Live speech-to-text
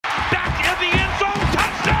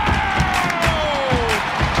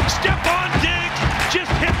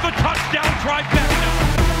drive back now.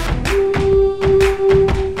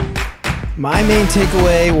 My main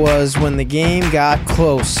takeaway was when the game got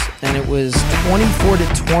close, and it was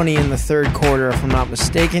 24-20 in the third quarter, if I'm not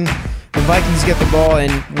mistaken. The Vikings get the ball in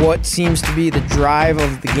what seems to be the drive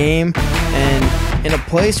of the game, and in a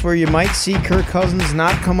place where you might see Kirk Cousins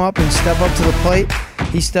not come up and step up to the plate,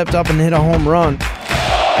 he stepped up and hit a home run.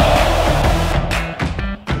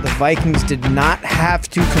 The Vikings did not have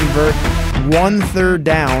to convert 1/3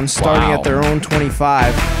 down, starting at their own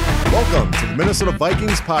 25. Welcome to the Minnesota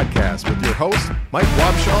Vikings podcast with your hosts, Mike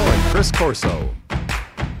Wabschall and Chris Corso.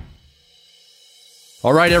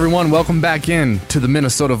 All right, everyone, welcome back in to the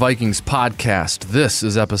Minnesota Vikings podcast. This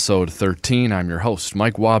is episode 13. I'm your host,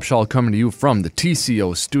 Mike Wabschall, coming to you from the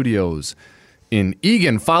TCO studios in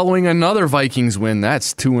Eagan, following another Vikings win.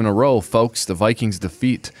 That's 2 in a row, folks. The Vikings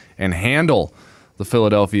defeat and handle the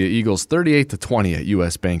Philadelphia Eagles 38-20 at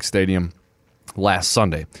US Bank Stadium last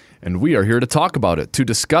Sunday. And we are here to talk about it, to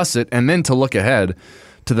discuss it, and then to look ahead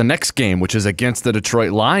to the next game, which is against the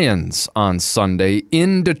Detroit Lions on Sunday.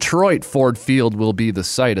 In Detroit, Ford Field will be the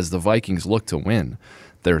site as the Vikings look to win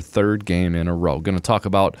their third game in a row. Going to talk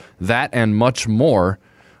about that and much more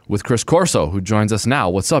with Chris Corso, who joins us now.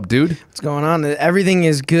 What's up, dude? What's going on? Everything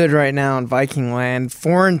is good right now in Viking land.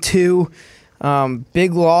 4-2.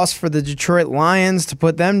 Big loss for the Detroit Lions to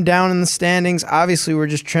put them down in the standings. Obviously, we're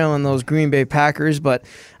just trailing those Green Bay Packers, but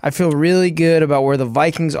I feel really good about where the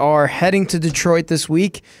Vikings are heading to Detroit this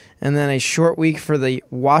week, and then a short week for the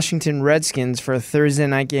Washington Redskins for a Thursday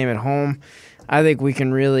night game at home. I think we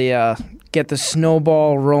can really get the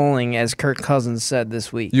snowball rolling, as Kirk Cousins said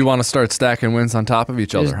this week. You want to start stacking wins on top of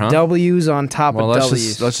each other, huh? W's on top of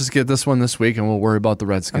W's. Let's just get this one this week, and we'll worry about the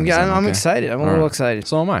Redskins. I'm excited. I'm a little excited.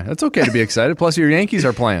 So am I. It's okay to be excited. Plus, your Yankees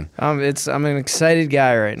are playing. I'm an excited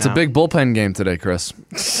guy right now. It's a big bullpen game today, Chris,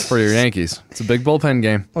 for your Yankees. It's a big bullpen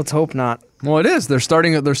game. Let's hope not. Well, it is. They're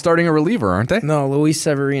starting a reliever, aren't they? No, Luis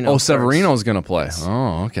Severino. Oh, Severino's going to play.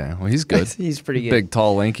 Oh, okay. Well, he's good. He's pretty good. Big,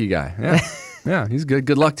 tall, lanky guy. Yeah. Yeah, he's good.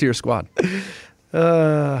 Good luck to your squad.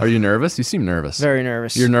 Are you nervous? You seem nervous. Very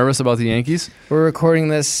nervous. You're nervous about the Yankees? We're recording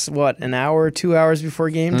this, an hour, 2 hours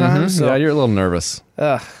before game time? So, yeah, you're a little nervous.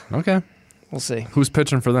 Okay. We'll see. Who's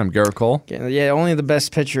pitching for them? Garrett Cole? Yeah, only the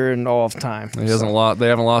best pitcher in all of time. They haven't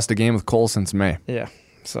lost a game with Cole since May. Yeah.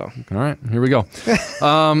 So. All right, here we go.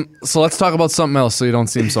 So let's talk about something else so you don't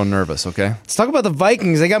seem so nervous, okay? Let's talk about the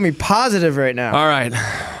Vikings. They got me positive right now. All right.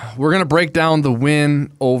 We're going to break down the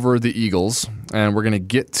win over the Eagles, and we're going to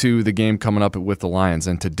get to the game coming up with the Lions.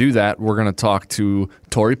 And to do that, we're going to talk to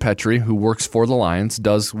Tori Petry, who works for the Lions,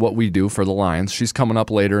 does what we do for the Lions. She's coming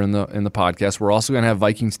up later in the podcast. We're also going to have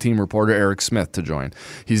Vikings team reporter Eric Smith to join.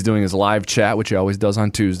 He's doing his live chat, which he always does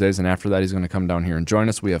on Tuesdays, and after that he's going to come down here and join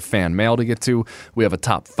us. We have fan mail to get to. We have a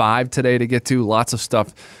top 5 today to get to. Lots of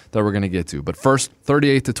stuff that we're going to get to. But first,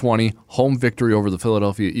 38-20, home victory over the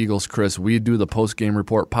Philadelphia Eagles. Chris, we do the post-game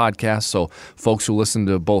report podcast, so folks who listen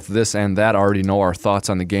to both this and that already know our thoughts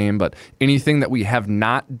on the game, but anything that we have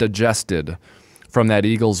not digested from that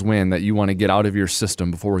Eagles win that you want to get out of your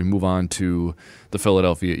system before we move on to the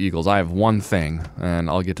Philadelphia Eagles? I have one thing, and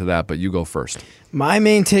I'll get to that, but you go first. My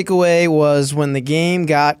main takeaway was when the game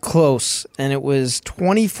got close, and it was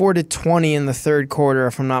 24-20 in the third quarter,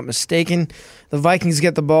 if I'm not mistaken. The Vikings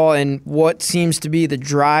get the ball in what seems to be the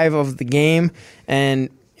drive of the game, and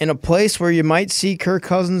in a place where you might see Kirk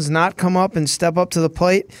Cousins not come up and step up to the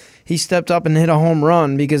plate, he stepped up and hit a home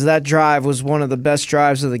run because that drive was one of the best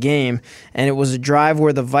drives of the game, and it was a drive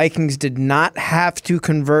where the Vikings did not have to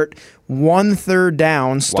convert 1/3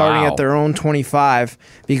 down, starting at their own 25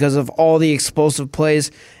 because of all the explosive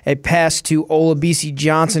plays. A pass to Olabisi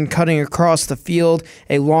Johnson cutting across the field,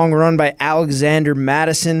 a long run by Alexander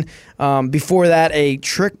Madison. Before that, a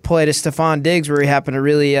trick play to Stephon Diggs where he happened to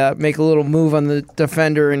really make a little move on the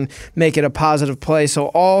defender and make it a positive play. So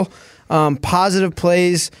all positive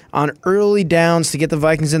plays on early downs to get the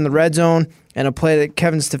Vikings in the red zone, and a play that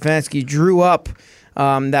Kevin Stefanski drew up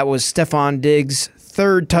that was Stephon Diggs'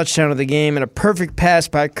 third touchdown of the game, and a perfect pass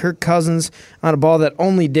by Kirk Cousins on a ball that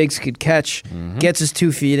only Diggs could catch. Gets his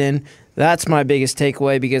 2 feet in. That's my biggest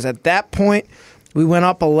takeaway, because at that point we went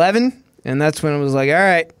up 11, and that's when it was like, all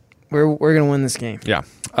right, we're going to win this game. Yeah.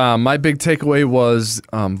 My big takeaway was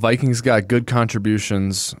Vikings got good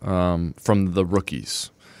contributions from the rookies,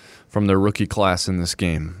 from their rookie class in this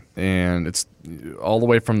game. And it's all the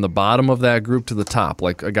way from the bottom of that group to the top.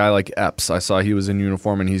 Like a guy like Epps, I saw he was in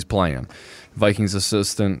uniform and he's playing. Vikings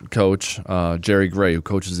assistant coach Jerry Gray, who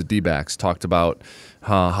coaches the D-backs, talked about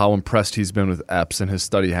how impressed he's been with Epps and his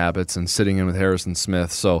study habits and sitting in with Harrison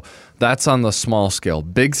Smith. So that's on the small scale.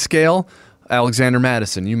 Big scale, Alexander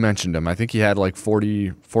Madison, you mentioned him. I think he had like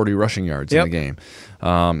 40 rushing yards in the game,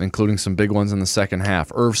 including some big ones in the second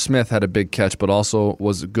half. Irv Smith had a big catch, but also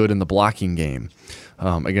was good in the blocking game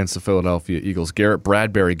against the Philadelphia Eagles. Garrett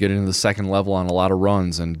Bradbury getting to the second level on a lot of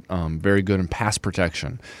runs and very good in pass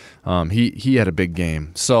protection. He had a big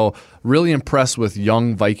game. So really impressed with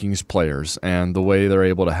young Vikings players and the way they're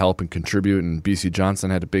able to help and contribute. And B.C. Johnson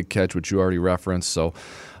had a big catch, which you already referenced. So,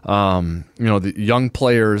 the young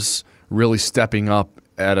players really stepping up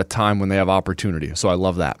at a time when they have opportunity. So I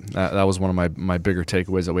love that. That was one of my bigger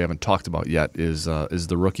takeaways that we haven't talked about yet is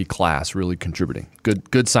the rookie class really contributing.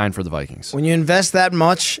 Good sign for the Vikings. When you invest that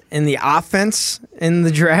much in the offense in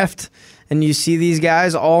the draft and you see these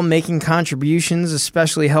guys all making contributions,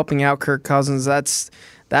 especially helping out Kirk Cousins,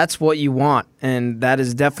 that's what you want, and that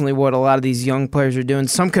is definitely what a lot of these young players are doing.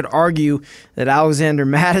 Some could argue that Alexander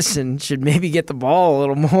Madison should maybe get the ball a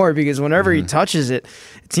little more because whenever he touches it,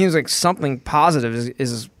 it seems like something positive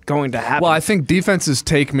is going to happen. Well, I think defenses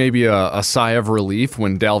take maybe a sigh of relief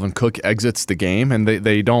when Dalvin Cook exits the game, and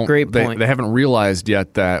they don't. Great point. They haven't realized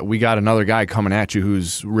yet that we got another guy coming at you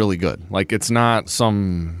who's really good. Like, it's not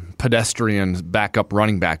some pedestrian backup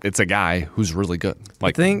running back. It's a guy who's really good.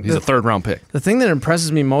 Like, he's a third-round pick. The thing that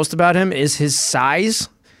impresses me most about him is his size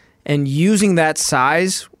and using that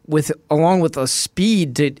size along with a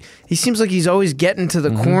speed. He seems like he's always getting to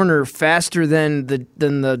the corner faster than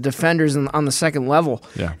the defenders on the second level.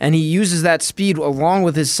 Yeah. And he uses that speed along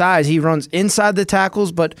with his size. He runs inside the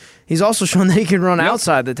tackles, but he's also shown that he can run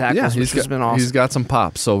outside the tackles, which has been awesome. He's got some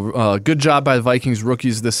pop. So good job by the Vikings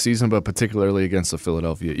rookies this season, but particularly against the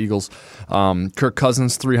Philadelphia Eagles. Kirk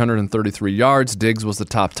Cousins, 333 yards. Diggs was the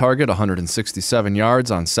top target, 167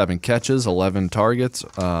 yards on 7 catches, 11 targets.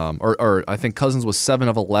 Or I think Cousins was 7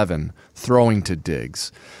 of 11 throwing to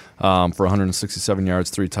Diggs for 167 yards,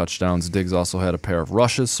 3 touchdowns. Diggs also had a pair of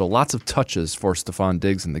rushes, so lots of touches for Stephon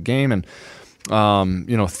Diggs in the game. And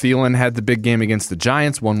Thielen had the big game against the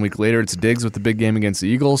Giants. 1 week later, it's Diggs with the big game against the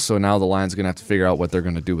Eagles. So now the Lions are going to have to figure out what they're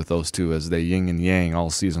going to do with those two as they yin and yang all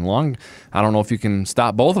season long. I don't know if you can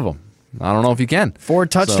stop both of them. I don't know if you can. 4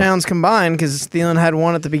 touchdowns combined because Thielen had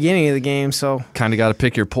 1 at the beginning of the game. So kind of got to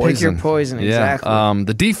pick your poison. Pick your poison, exactly. Yeah.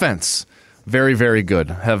 The defense, very, very good.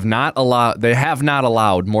 They have not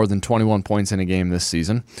allowed more than 21 points in a game this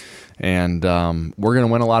season. And we're going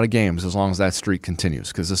to win a lot of games as long as that streak continues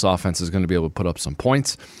because this offense is going to be able to put up some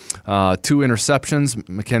points. 2 interceptions.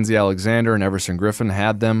 Mackenzie Alexander and Everson Griffin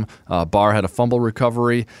had them. Barr had a fumble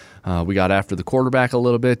recovery. We got after the quarterback a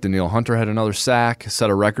little bit. Danielle Hunter had another sack, set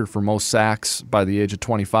a record for most sacks by the age of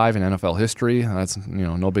 25 in NFL history. That's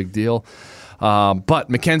no big deal. But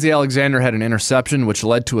Mackenzie Alexander had an interception, which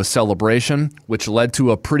led to a celebration, which led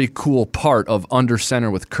to a pretty cool part of Under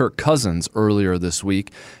Center with Kirk Cousins earlier this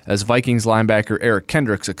week, as Vikings linebacker Eric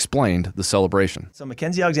Kendricks explained the celebration. So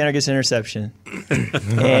Mackenzie Alexander gets an interception,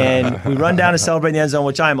 and we run down to celebrate in the end zone,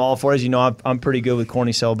 which I'm all for. As you know, I'm pretty good with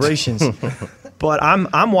corny celebrations. But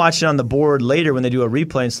I'm watching on the board later when they do a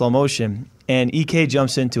replay in slow motion, and EK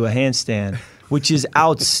jumps into a handstand, which is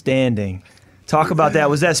outstanding. Talk about that.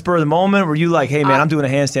 Was that spur of the moment? Were you like, hey, man, I'm doing a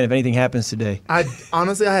handstand if anything happens today?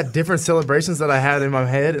 Honestly, I had different celebrations that I had in my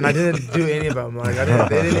head, and I didn't do any of them. Like, they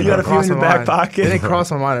didn't you got a few in your back pocket? They didn't cross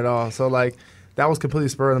my mind at all. So, like, that was completely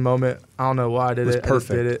spur of the moment. I don't know why I did it. Perfect. I just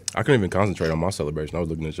did it. I couldn't even concentrate on my celebration. I was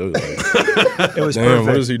looking at you like, it was damn, perfect.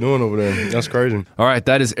 what is he doing over there? That's crazy. All right,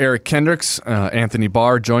 that is Eric Kendricks. Anthony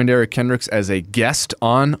Barr joined Eric Kendricks as a guest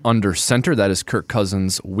on Under Center. That is Kirk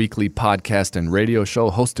Cousins' weekly podcast and radio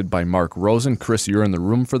show hosted by Mark Rosen. Chris, you're in the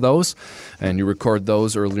room for those, and you record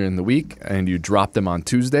those earlier in the week, and you drop them on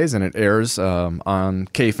Tuesdays, and it airs on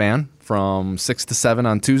KFan from 6 to 7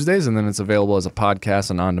 on Tuesdays, and then it's available as a podcast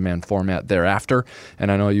and on-demand format thereafter.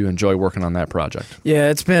 And I know you enjoy working on that project. Yeah,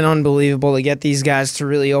 it's been unbelievable to get these guys to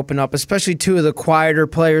really open up, especially 2 of the quieter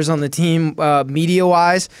players on the team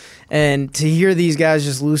media-wise, and to hear these guys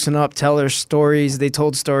just loosen up, tell their stories. They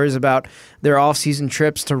told stories about their off-season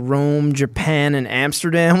trips to Rome, Japan, and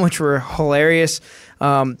Amsterdam, which were hilarious.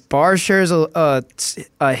 Barr shares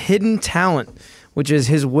a hidden talent, which is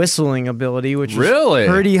his whistling ability, which is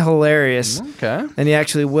pretty hilarious. Okay. And he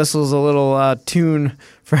actually whistles a little tune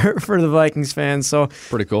for the Vikings fans. So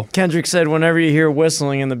pretty cool. Kendrick said whenever you hear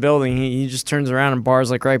whistling in the building, he just turns around and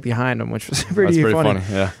Barr's like right behind him, which was pretty funny.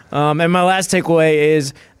 Yeah. And my last takeaway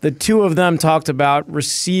is the 2 of them talked about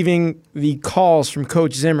receiving the calls from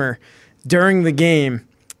Coach Zimmer during the game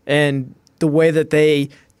and the way that they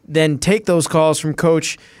then take those calls from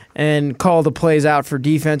Coach and call the plays out for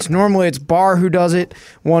defense. Normally it's Barr who does it.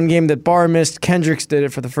 One game that Barr missed, Kendricks did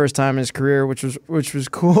it for the first time in his career, which was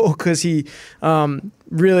cool because he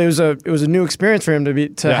really it was a new experience for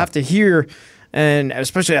him to have to hear, and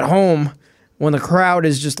especially at home when the crowd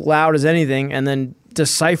is just loud as anything, and then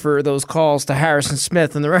decipher those calls to Harrison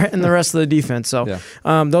Smith and the rest of the defense. So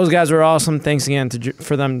those guys were awesome. Thanks again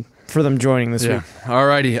for them joining this week.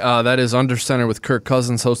 Alrighty, that is Under Center with Kirk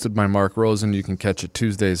Cousins, hosted by Mark Rosen. You can catch it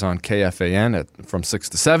Tuesdays on KFAN from 6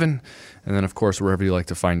 to 7. And then, of course, wherever you like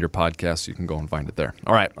to find your podcasts, you can go and find it there.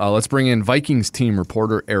 All right, let's bring in Vikings team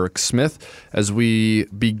reporter Eric Smith as we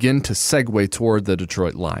begin to segue toward the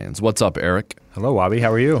Detroit Lions. What's up, Eric? Hello, Wobby.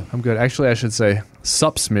 How are you? I'm good. Actually, I should say,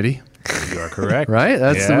 sup, Smitty. You are correct. Right?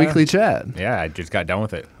 That's the weekly chat. Yeah, I just got done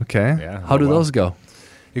with it. Okay. Yeah. How do those go?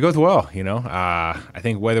 It goes well, I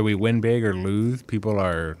think whether we win big or lose, people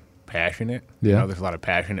are passionate. Yeah. There's a lot of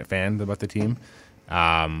passionate fans about the team.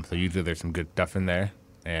 So usually there's some good stuff in there.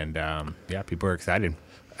 And, people are excited.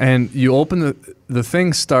 And you open the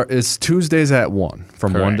thing is Tuesdays at 1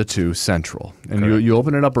 from Correct. 1 to 2 Central. And Correct. you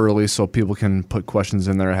open it up early so people can put questions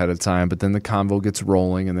in there ahead of time, but then the convo gets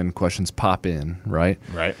rolling and then questions pop in, right?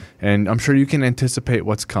 Right. And I'm sure you can anticipate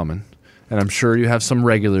what's coming. And I'm sure you have some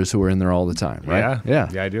regulars who are in there all the time, right? Yeah,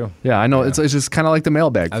 I do. Yeah, I know. It's just kind of like the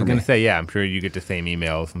mailbag I was going to say, I'm sure you get the same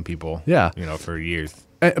emails from people, for years.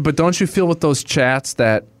 But don't you feel with those chats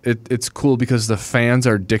that it's cool because the fans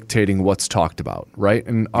are dictating what's talked about, right?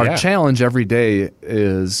 And our challenge every day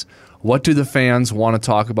is, what do the fans want to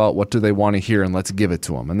talk about? What do they want to hear? And let's give it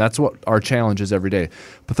to them. And that's what our challenge is every day.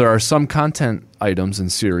 But there are some content items in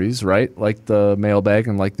series, right? Like the mailbag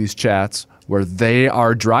and like these chats where they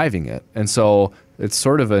are driving it. And so it's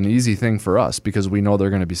sort of an easy thing for us because we know they're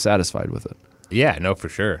going to be satisfied with it. Yeah, no, for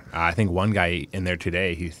sure. I think one guy in there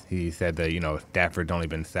today, he said that, Stafford's only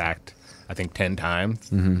been sacked, I think, 10 times,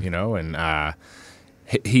 and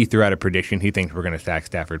he threw out a prediction. He thinks we're going to sack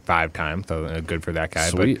Stafford 5 times, so good for that guy.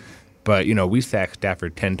 Sweet. But we sacked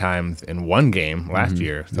Stafford 10 times in one game last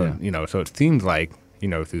year. So, so it seems like,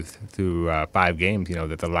 through 5 games,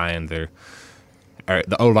 that the Lions are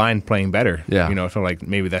the O-line playing better. Yeah. So like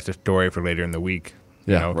maybe that's a story for later in the week.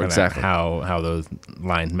 Yeah, exactly. How those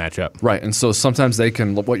lines match up. Right, and so sometimes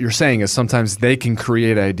what you're saying is sometimes they can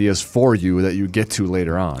create ideas for you that you get to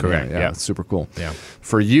later on. Correct, yeah. It's super cool. Yeah.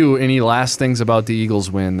 For you, any last things about the Eagles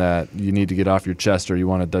win that you need to get off your chest or you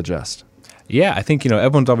want to digest? Yeah, I think,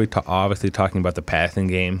 everyone's obviously talking about the passing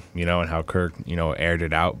game, and how Kirk, aired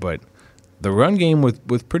it out, but the run game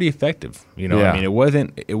was pretty effective. I mean, it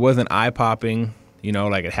wasn't eye-popping,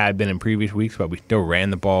 like it had been in previous weeks, but we still ran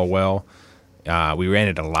the ball well. We ran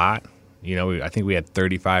it a lot. I think we had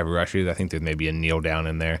 35 rushes. I think there's maybe a kneel down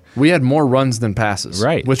in there. We had more runs than passes.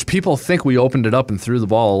 Right. Which people think we opened it up and threw the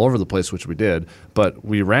ball all over the place, which we did, but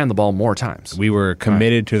we ran the ball more times. We were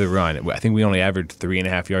committed to the run. I think we only averaged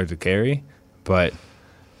 3.5 yards a carry, but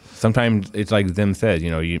sometimes it's like Zim says,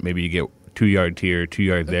 maybe you get 2 yards here, 2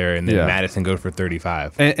 yards there, and then Madison goes for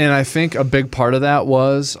 35. And I think a big part of that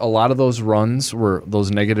was a lot of those runs were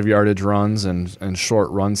those negative yardage runs and short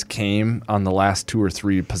runs came on the last 2 or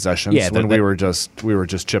 3 possessions when we were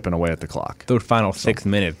just chipping away at the clock. Those final 6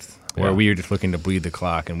 minutes where we were just looking to bleed the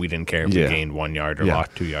clock and we didn't care if we gained 1 yard or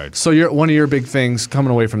lost 2 yards. So one of your big things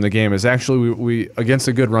coming away from the game is actually we against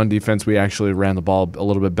a good run defense, we actually ran the ball a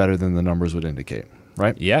little bit better than the numbers would indicate.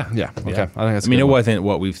 Right? Yeah. Okay. I think that's. It wasn't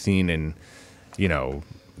what we've seen in,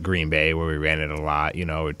 Green Bay where we ran it a lot.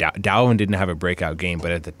 Dalvin didn't have a breakout game, but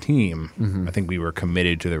as a team, I think we were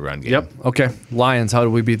committed to the run game. Yep. Okay. Lions. How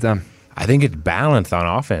did we beat them? I think it's balanced on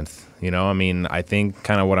offense. I think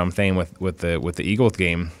kind of what I'm saying with the Eagles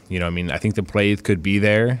game. I think the plays could be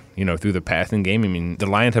there. Through the passing game. The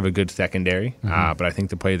Lions have a good secondary, but I think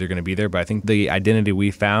the plays are going to be there. But I think the identity we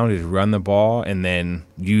found is run the ball and then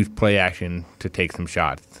use play action to take some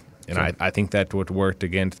shots. And I think that's what worked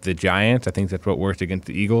against the Giants. I think that's what worked against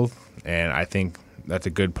the Eagles. And I think that's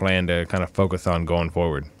a good plan to kind of focus on going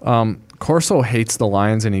forward. Corso hates the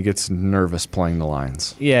Lions, and he gets nervous playing the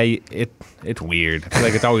Lions. Yeah, it's weird. I feel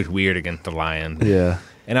like it's always weird against the Lions. Yeah.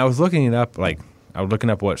 And I was looking it up,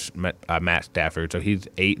 what Matt Stafford, so he's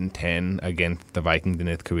 8-10 against the Vikings in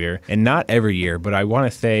his career. And not every year, but I want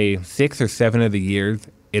to say 6 or 7 of the years,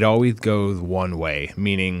 it always goes one way,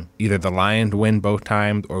 meaning either the Lions win both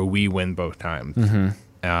times or we win both times.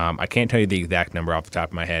 I can't tell you the exact number off the top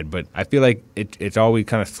of my head, but I feel like it's always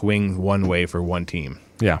kind of swings one way for one team.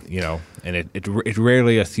 Yeah. And it's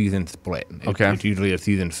rarely a season split. It's usually a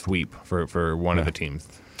season sweep for one of the teams.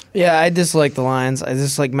 Yeah, I dislike the Lions. I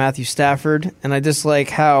dislike Matthew Stafford, and I dislike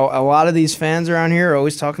how a lot of these fans around here are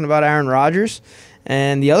always talking about Aaron Rodgers.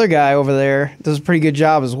 and the other guy over there does a pretty good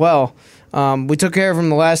job as well. We took care of him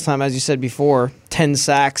the last time, as you said before, 10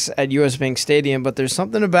 sacks at US Bank Stadium, but there's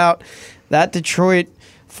something about that Detroit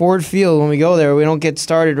Ford Field when we go there, we don't get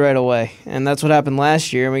started right away, and that's what happened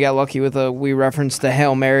last year. And we got lucky with we referenced the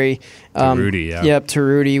Hail Mary To Rudy, yeah. Yep, to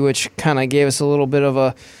Rudy, which kind of gave us a little bit of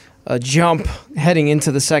a jump heading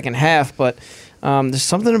into the second half. But there's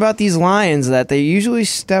something about these Lions that they usually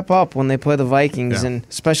step up when they play the Vikings, and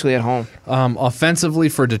especially at home. Offensively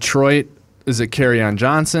for Detroit, is it Kerryon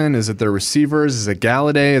Johnson? Is it their receivers? Is it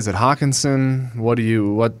Galladay? Is it Hawkinson?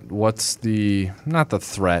 What's the, not the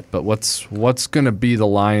threat, but what's going to be the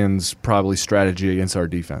Lions' probably strategy against our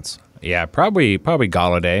defense? Yeah, probably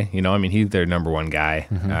Galladay. You know, I mean, he's their number one guy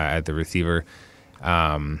at the receiver.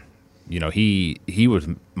 You know, he was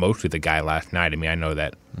mostly the guy last night. I mean, I know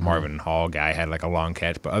that Marvin Hall guy had like a long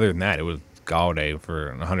catch, but other than that, it was Galladay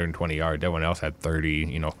for 120 yards. Everyone else had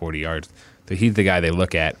 30, 40 yards. So he's the guy they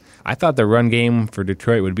look at. I thought the run game for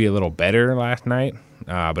Detroit would be a little better last night,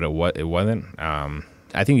 but it wasn't.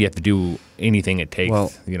 I think you have to do anything it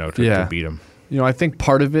takes, to beat them. You know, I think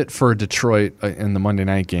part of it for Detroit in the Monday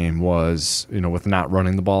night game was, with not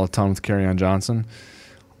running the ball a ton with Kerryon Johnson,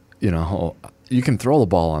 you can throw the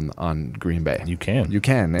ball on Green Bay. You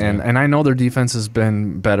can. And I know their defense has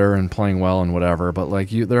been better and playing well and whatever, but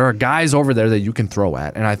there are guys over there that you can throw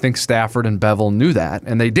at. And I think Stafford and Bevel knew that,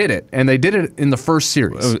 and they did it. And they did it in the first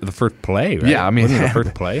series. The first play, right? Yeah, I mean, wasn't it the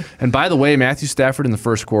first play? And by the way, Matthew Stafford in the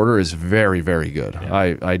first quarter is very, very good.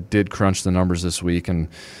 Yeah. I did crunch the numbers this week, and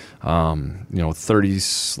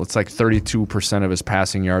 32% of his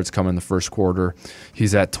passing yards come in the first quarter.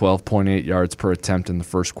 He's at 12.8 yards per attempt in the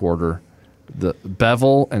first quarter. The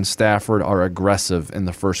Bevel and Stafford are aggressive in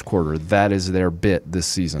the first quarter. That is their bit this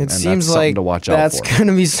season. It and seems that's like something to watch out for. that's going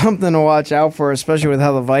to be something to watch out for, especially with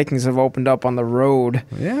how the Vikings have opened up on the road.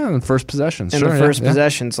 Yeah, in the first possession. In the first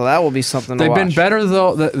possession, so that will be something to They've watch. been better,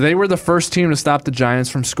 though. They were the first team to stop the Giants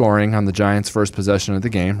from scoring on the Giants' first possession of the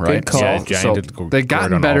game, right? Good call. Yeah, Giants So had they've scored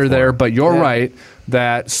gotten on better all there, four. but you're right.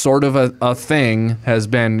 That sort of a thing has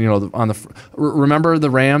been, remember the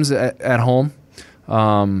Rams at home?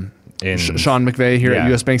 Sean McVay here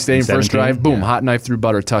at US Bank Stadium, first drive, boom, hot knife through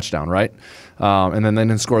butter, touchdown, right? And then they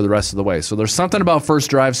didn't score the rest of the way. So there's something about first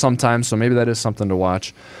drive sometimes, so maybe that is something to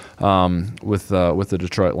watch with the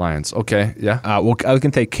Detroit Lions. Okay, yeah. I was going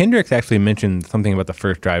to say, Kendricks actually mentioned something about the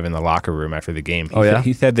first drive in the locker room after the game.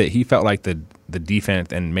 He said that he felt like the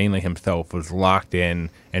defense, and mainly himself, was locked in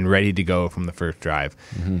and ready to go from the first drive.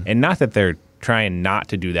 Mm-hmm. And not that they're trying not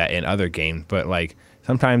to do that in other games, but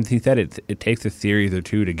sometimes he said it takes a series or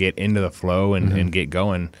two to get into the flow and get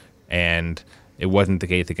going, and it wasn't the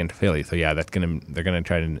case against Philly. So yeah, they're gonna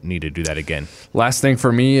try to need to do that again. Last thing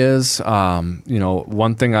for me is,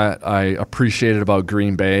 one thing I appreciated about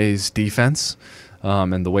Green Bay's defense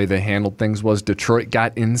and the way they handled things was Detroit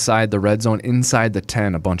got inside the red zone, inside the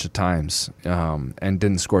 10 a bunch of times, and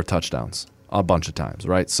didn't score touchdowns a bunch of times,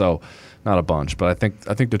 right? So not a bunch, but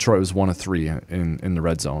I think Detroit was 1 of 3 in the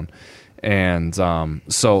red zone. And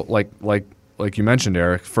so, like you mentioned,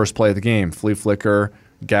 Eric, first play of the game, flea flicker,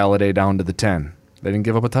 Galladay down to the 10. They didn't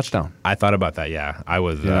give up a touchdown. I thought about that. Yeah, I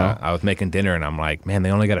was making dinner, and I'm like, man,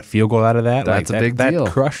 they only got a field goal out of that. That's a big deal.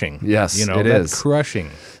 That's crushing. Yes, it that's is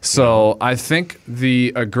crushing. So I think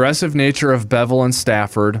the aggressive nature of Bevel and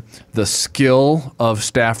Stafford, the skill of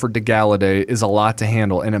Stafford to Galladay is a lot to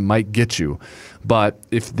handle, and it might get you. But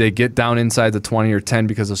if they get down inside the 20 or 10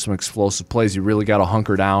 because of some explosive plays, you really got to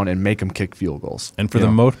hunker down and make them kick field goals. And for the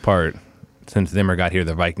most part, since Zimmer got here,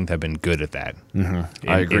 the Vikings have been good at that. Mm-hmm.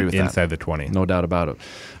 I agree with that. Inside the 20. No doubt about it.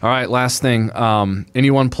 All right, last thing.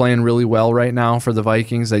 Anyone playing really well right now for the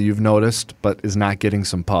Vikings that you've noticed but is not getting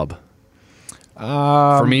some pub?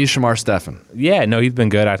 For me, Shamar Stephen. Yeah, no, he's been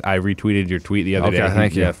good. I retweeted your tweet the other day.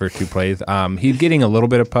 Thank you. Yeah, first 2 plays. He's getting a little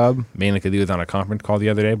bit of pub, mainly because he was on a conference call the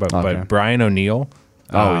other day. But Brian O'Neill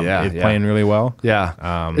is playing really well.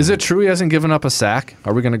 Yeah. Is it true he hasn't given up a sack?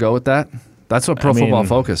 Are we going to go with that? That's what Pro Football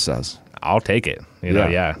Focus says. I'll take it.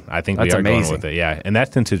 I think we are amazing. going with it. Yeah, and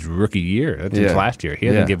that's since his rookie year. That's since last year. He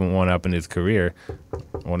hasn't given one up in his career.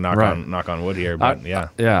 Well, knock on wood here, but Yeah,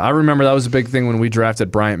 I remember that was a big thing when we drafted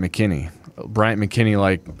Bryant McKinney. Bryant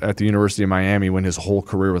McKinney, at the University of Miami, went his whole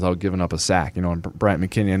career without giving up a sack. And Bryant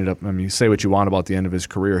McKinney ended up, you say what you want about the end of his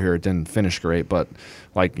career here, it didn't finish great, but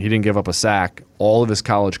he didn't give up a sack all of his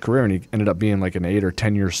college career, and he ended up being an 8 or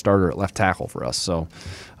 10 year starter at left tackle for us. So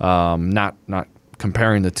not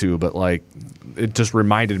comparing the two, but it just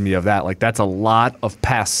reminded me of that. That's a lot of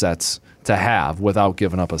pass sets to have without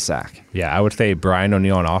giving up a sack. Yeah, I would say Brian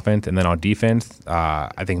O'Neill on offense, and then on defense,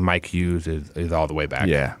 I think Mike Hughes is all the way back.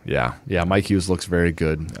 Yeah. Mike Hughes looks very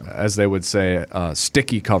good. As they would say,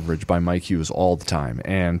 sticky coverage by Mike Hughes all the time.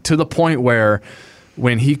 And to the point where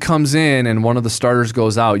when he comes in and one of the starters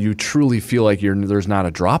goes out, you truly feel like there's not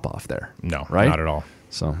a drop-off there. No, right? Not at all.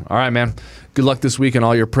 So, all right, man. Good luck this week in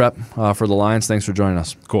all your prep for the Lions. Thanks for joining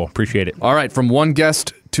us. Cool. Appreciate it. All right, from one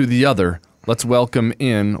guest to the other, let's welcome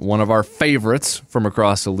in one of our favorites from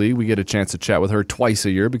across the league. We get a chance to chat with her twice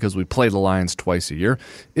a year because we play the Lions twice a year.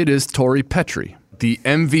 It is Tori Petry. The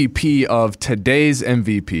MVP of today's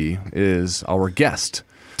MVP is our guest,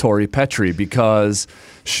 Tori Petry, because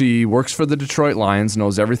she works for the Detroit Lions,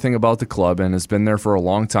 knows everything about the club, and has been there for a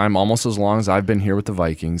long time, almost as long as I've been here with the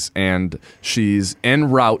Vikings. And she's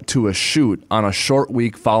en route to a shoot on a short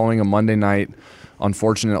week following a Monday night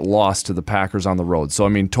unfortunate loss to the Packers on the road. So, I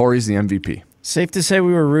mean, Tori's the MVP. Safe to say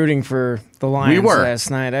we were rooting for the Lions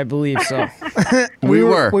last night. I believe so. We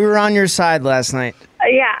were on your side last night.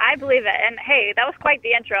 Yeah, I believe it. And hey, that was quite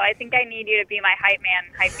the intro. I think I need you to be my hype man,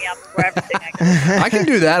 hype me up for everything I can. I can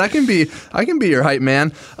do that. I can be your hype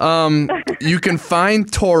man. You can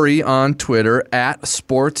find Tori on Twitter at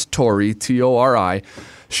SportsTori, Tori.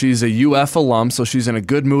 She's a UF alum, so she's in a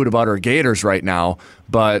good mood about her Gators right now.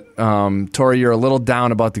 But, Tori, you're a little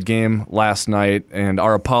down about the game last night, and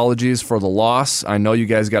our apologies for the loss. I know you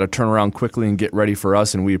guys got to turn around quickly and get ready for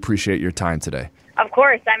us, and we appreciate your time today. Of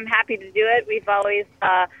course, I'm happy to do it. We've always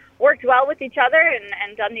worked well with each other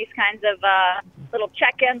and done these kinds of little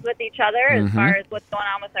check-ins with each other as far as what's going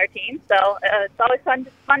on with our team. So it's always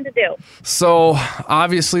fun to do. So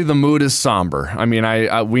obviously the mood is somber. I mean,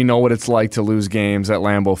 we know what it's like to lose games at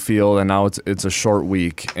Lambeau Field, and now it's a short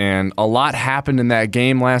week. And a lot happened in that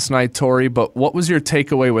game last night, Tori, but what was your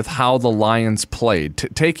takeaway with how the Lions played?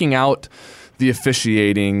 Taking out the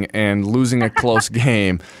officiating and losing a close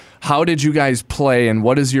game, how did you guys play, and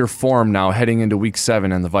what is your form now heading into Week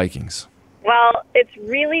 7 and the Vikings? Well, it's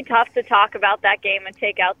really tough to talk about that game and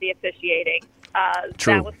take out the officiating.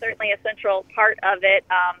 True. That was certainly a central part of it.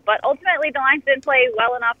 But ultimately, the Lions didn't play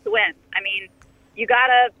well enough to win. I mean, you got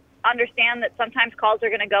to understand that sometimes calls are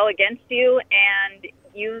going to go against you, and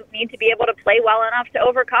you need to be able to play well enough to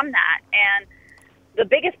overcome that. And the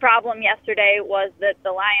biggest problem yesterday was that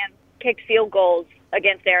the Lions kicked field goals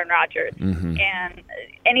against Aaron Rodgers. And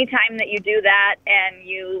anytime that you do that and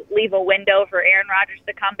you leave a window for Aaron Rodgers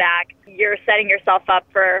to come back, you're setting yourself up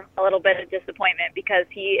for a little bit of disappointment, because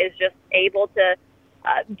he is just able to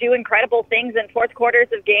do incredible things in fourth quarters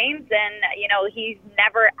of games, and, he's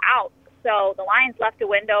never out. So the Lions left a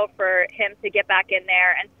window for him to get back in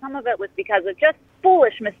there, and some of it was because of just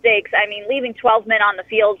foolish mistakes. I mean, leaving 12 men on the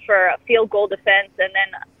field for a field goal defense and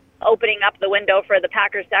then opening up the window for the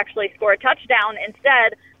Packers to actually score a touchdown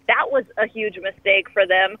instead, that was a huge mistake for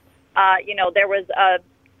them. There was a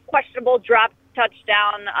questionable drop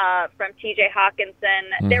touchdown from TJ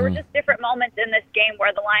Hawkinson. There were just different moments in this game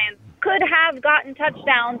where the Lions could have gotten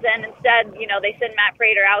touchdowns, and instead, they send Matt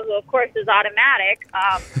Prater out, who, of course, is automatic.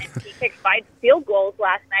 And he kicked 5 field goals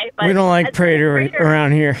last night. But we don't like Prater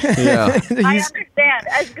around here. Yeah. I understand.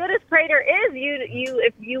 As good as Prater is,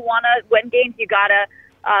 if you want to win games, you got to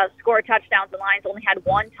score touchdowns. The Lions only had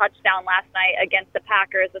 1 touchdown last night against the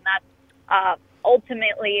Packers, and that's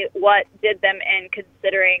ultimately what did them in,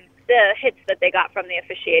 considering the hits that they got from the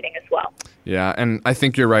officiating as well. Yeah, and I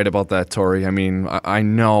think you're right about that, Tori. I mean, I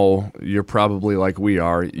know you're probably like we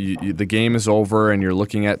are. The game is over, and you're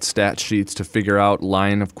looking at stat sheets to figure out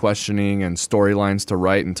line of questioning and storylines to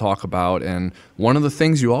write and talk about. And one of the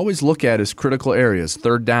things you always look at is critical areas,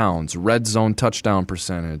 third downs, red zone touchdown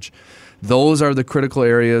percentage. Those are the critical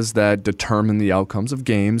areas that determine the outcomes of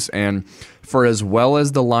games. And for as well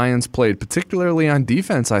as the Lions played, particularly on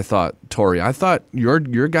defense, I thought, Tori,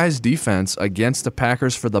 your guys' defense against the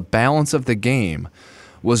Packers for the balance of the game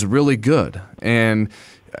was really good. And,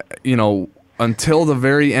 until the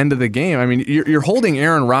very end of the game, I mean, you're holding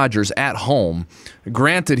Aaron Rodgers at home.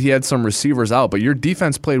 Granted, he had some receivers out, but your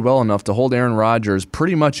defense played well enough to hold Aaron Rodgers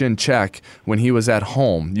pretty much in check when he was at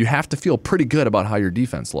home. You have to feel pretty good about how your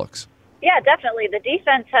defense looks. Yeah, definitely. The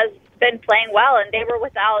defense has been playing well, and they were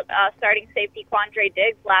without starting safety Quandre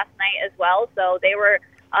Diggs last night as well. So they were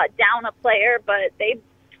down a player, but they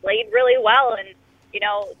played really well. And,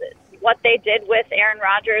 what they did with Aaron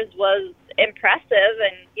Rodgers was impressive.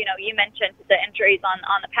 And, you mentioned the injuries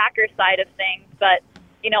on the Packers side of things. But,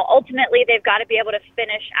 ultimately they've got to be able to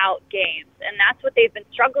finish out games. And that's what they've been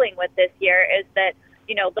struggling with this year, is that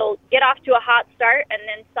they'll get off to a hot start and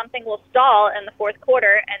then something will stall in the fourth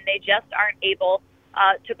quarter and they just aren't able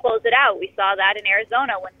to close it out. We saw that in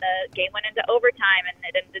Arizona when the game went into overtime and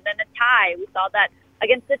it ended in a tie. We saw that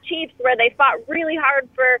against the Chiefs where they fought really hard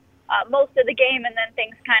for most of the game, and then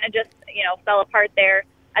things kind of just, fell apart there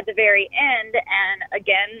at the very end. And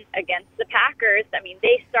again, against the Packers, I mean,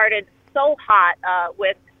 they started so hot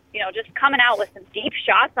with, just coming out with some deep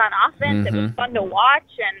shots on offense. It was fun to watch,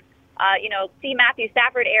 and, see Matthew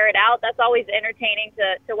Stafford air it out. That's always entertaining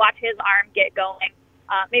to watch his arm get going.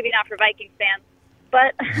 Maybe not for Vikings fans,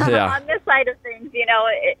 but on this side of things,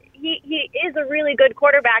 he is a really good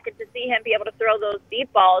quarterback, and to see him be able to throw those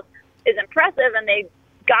deep balls is impressive, and they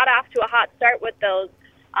got off to a hot start with those.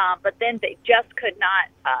 But then they just could not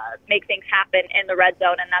make things happen in the red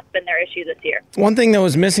zone, and that's been their issue this year. One thing that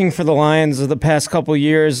was missing for the Lions of the past couple of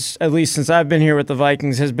years, at least since I've been here with the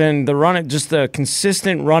Vikings, has been just the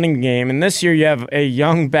consistent running game. And this year you have a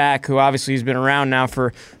young back who obviously has been around now for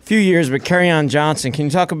a few years, but Kerryon Johnson. Can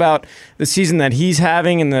you talk about the season that he's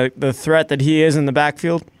having and the threat that he is in the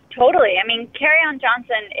backfield? Totally. I mean, Kerryon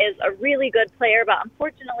Johnson is a really good player, but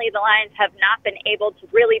unfortunately the Lions have not been able to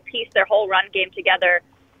really piece their whole run game together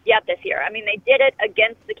yet this year. I mean, they did it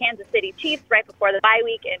against the Kansas City Chiefs right before the bye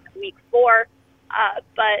week in Week 4,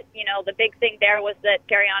 but, the big thing there was that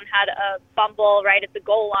Kerryon had a fumble right at the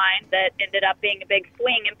goal line that ended up being a big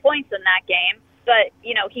swing in points in that game. But,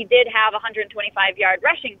 he did have a 125-yard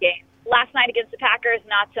rushing game. Last night against the Packers,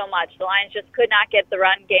 not so much. The Lions just could not get the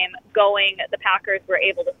run game going. The Packers were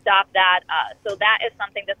able to stop that. So that is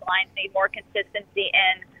something that the Lions need more consistency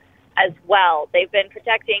in as well. They've been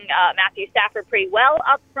protecting Matthew Stafford pretty well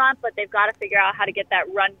up front, but they've got to figure out how to get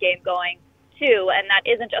that run game going too. And that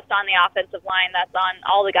isn't just on the offensive line. That's on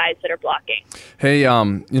all the guys that are blocking. Hey,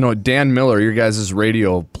 Dan Miller, your guys'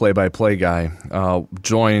 radio play-by-play guy,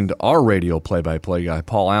 joined our radio play-by-play guy,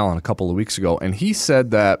 Paul Allen, a couple of weeks ago, and he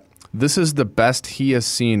said that this is the best he has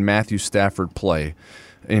seen Matthew Stafford play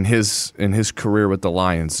in his career with the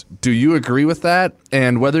Lions. Do you agree with that?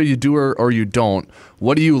 And whether you do or you don't,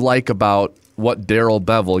 what do you like about what Darrell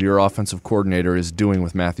Bevell, your offensive coordinator, is doing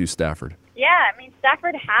with Matthew Stafford? Yeah, I mean,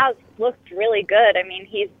 Stafford has looked really good. I mean,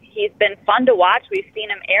 he's been fun to watch. We've seen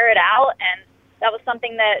him air it out, and that was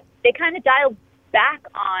something that they kind of dialed back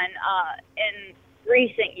on in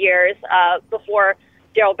recent years before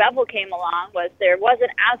Darrell Bevell came along. Was there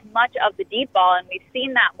wasn't as much of the deep ball, and we've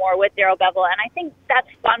seen that more with Darrell Bevell, and I think that's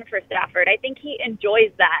fun for Stafford. I think he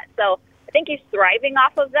enjoys that. So I think he's thriving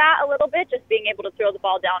off of that a little bit, just being able to throw the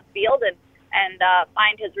ball downfield and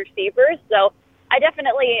find his receivers. So I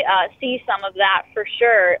definitely see some of that for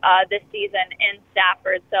sure this season in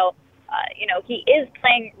Stafford. So, he is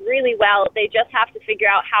playing really well. They just have to figure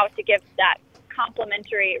out how to give that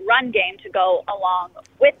complementary run game to go along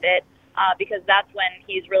with it, because that's when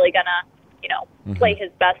he's really going to, play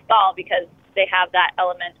his best ball, because they have that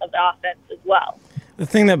element of the offense as well. The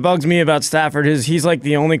thing that bugs me about Stafford is he's like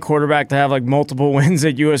the only quarterback to have like multiple wins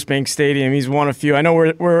at US Bank Stadium. He's won a few. I know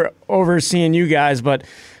we're overseeing you guys, but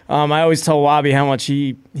I always tell Wabi how much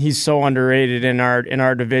he's so underrated in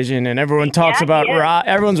our division, and everyone talks about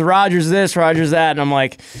everyone's Rodgers this, Rodgers that, and I'm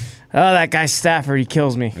like, oh, that guy Stafford, he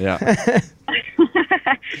kills me. Yeah.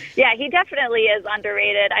 Yeah, he definitely is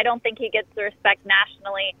underrated. I don't think he gets the respect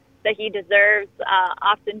nationally that he deserves,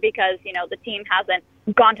 often because, the team hasn't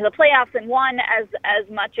gone to the playoffs and won as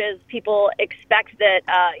much as people expect that,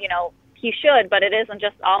 he should, but it isn't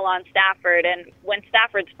just all on Stafford. And when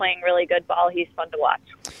Stafford's playing really good ball, he's fun to watch.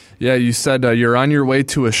 Yeah, you said you're on your way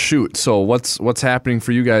to a shoot. So what's happening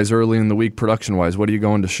for you guys early in the week production-wise? What are you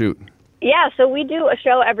going to shoot? Yeah, so we do a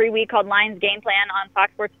show every week called Lions Game Plan on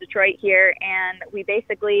Fox Sports Detroit here, and we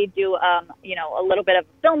basically do, a little bit of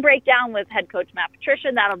a film breakdown with head coach Matt Patricia.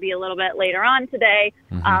 That'll be a little bit later on today,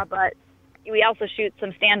 but we also shoot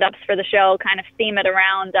some stand-ups for the show, kind of theme it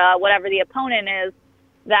around whatever the opponent is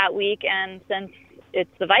that week. And since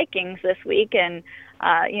it's the Vikings this week, and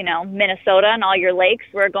Minnesota and all your lakes,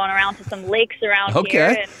 we're going around to some lakes around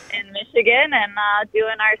here in Michigan and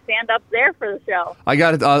doing our stand-ups there for the show.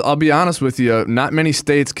 I'll be honest with you, not many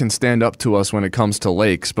states can stand up to us when it comes to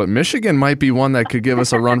lakes, but Michigan might be one that could give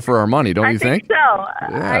us a run for our money, don't you think?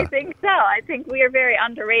 I think so. I think we are very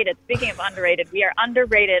underrated. Speaking of underrated, we are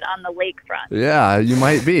underrated on the lakefront. Yeah, you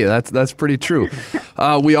might be. That's pretty true.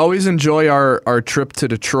 We always enjoy our trip to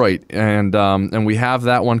Detroit, and we have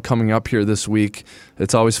that one coming up here this week.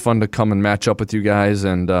 It's always fun to come and match up with you guys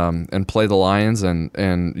and play the Lions,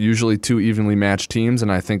 and usually two evenly matched teams,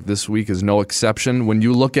 and I think this week is no exception. When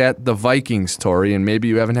you look at the Vikings, Tori, and maybe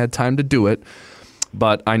you haven't had time to do it,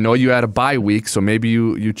 but I know you had a bye week, so maybe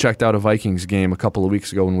you checked out a Vikings game a couple of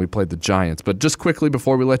weeks ago when we played the Giants. But just quickly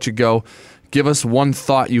before we let you go, give us one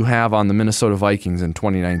thought you have on the Minnesota Vikings in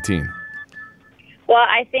 2019. Well,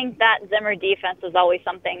 I think that Zimmer defense is always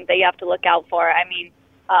something that you have to look out for. I mean,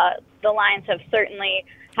 the Lions have certainly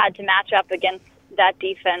had to match up against that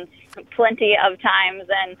defense plenty of times,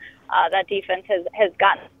 and that defense has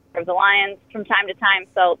gotten the Lions from time to time.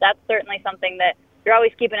 So that's certainly something that you're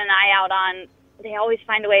always keeping an eye out on. They always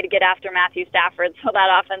find a way to get after Matthew Stafford, so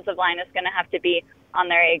that offensive line is going to have to be on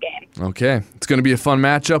their A game. Okay. It's going to be a fun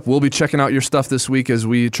matchup. We'll be checking out your stuff this week as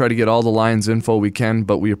we try to get all the Lions info we can,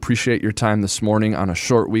 but we appreciate your time this morning on a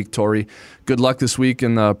short week, Tori. Good luck this week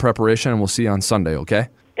in the preparation, and we'll see you on Sunday, okay?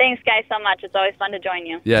 Thanks, guys, so much. It's always fun to join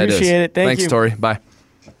you. Yeah, Appreciate it. Thanks, you. Tori. Bye.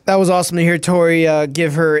 That was awesome to hear Tori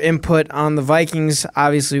give her input on the Vikings.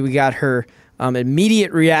 Obviously, we got her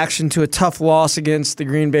immediate reaction to a tough loss against the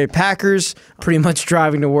Green Bay Packers, pretty much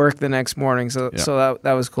driving to work the next morning. So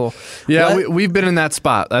that was cool. Yeah, we've been in that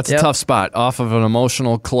spot. That's a tough spot. Off of an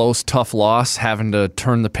emotional, close, tough loss, having to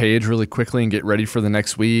turn the page really quickly and get ready for the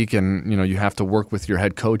next week. And, you have to work with your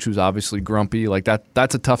head coach who's obviously grumpy. Like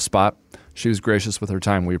that's a tough spot. She was gracious with her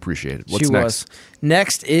time. We appreciate it. What's next?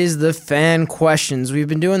 Next is the fan questions. We've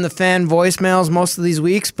been doing the fan voicemails most of these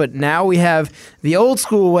weeks, but now we have the old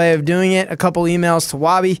school way of doing it. A couple emails to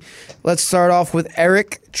Wabi. Let's start off with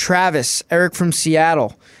Eric Travis. Eric from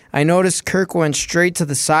Seattle. I noticed Kirk went straight to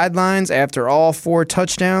the sidelines after all 4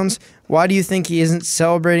 touchdowns. Why do you think he isn't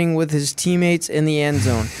celebrating with his teammates in the end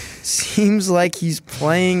zone? Seems like he's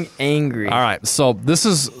playing angry. All right, so this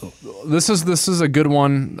is a good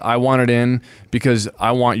one. I want it in because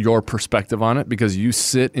I want your perspective on it because you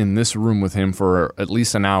sit in this room with him for at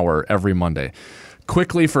least an hour every Monday.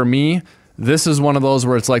 Quickly for me, this is one of those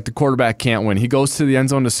where it's like the quarterback can't win. He goes to the end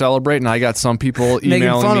zone to celebrate, and I got some people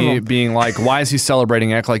emailing me being like, why is he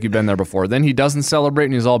celebrating? Act like you've been there before. Then he doesn't celebrate,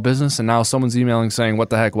 and he's all business, and now someone's emailing saying, what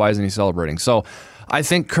the heck, why isn't he celebrating? So I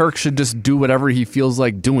think Kirk should just do whatever he feels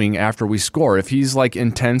like doing after we score. If he's like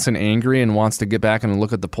intense and angry and wants to get back and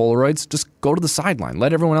look at the Polaroids, just go to the sideline.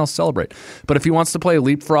 Let everyone else celebrate. But if he wants to play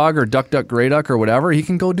leapfrog or duck, duck, gray duck or whatever, he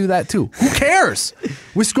can go do that too. Who cares?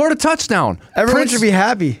 We scored a touchdown. Everyone should be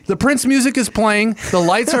happy. The Prince music is playing. The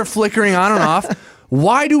lights are flickering on and off.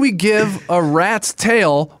 Why do we give a rat's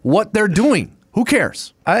tail what they're doing? Who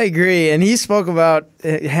cares? I agree. And he spoke about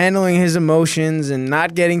handling his emotions and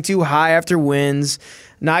not getting too high after wins,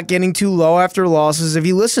 not getting too low after losses. If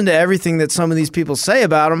you listen to everything that some of these people say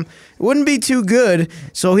about him, it wouldn't be too good.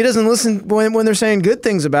 So he doesn't listen when they're saying good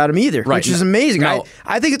things about him either, which is amazing. Now,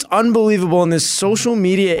 I think it's unbelievable in this social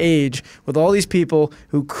media age with all these people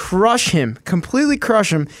who crush him, completely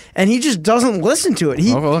crush him, and he just doesn't listen to it.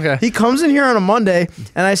 He comes in here on a Monday,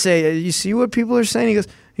 and I say, you see what people are saying?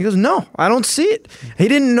 He goes, no, I don't see it. He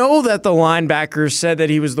didn't know that the linebackers said that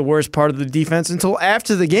he was the worst part of the defense until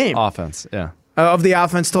after the game. Offense, yeah. Of the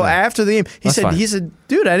offense till after the game. He said,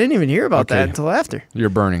 dude, I didn't even hear about that until after. You're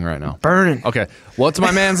burning right now. Burning. Okay. What's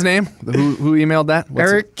my man's name? Who emailed that?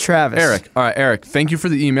 Eric Travis. Eric. All right, Eric. Thank you for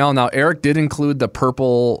the email. Now, Eric did include the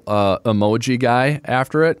purple emoji guy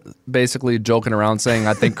after it, basically joking around saying,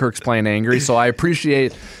 I think Kirk's playing angry. So I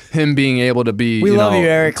appreciate him being able to be, we love you,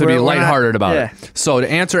 Eric. To be lighthearted about it. So to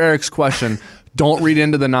answer Eric's question, don't read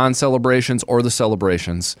into the non-celebrations or the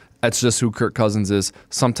celebrations. That's just who Kirk Cousins is.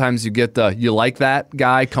 Sometimes you get you like that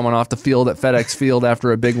guy coming off the field at FedEx Field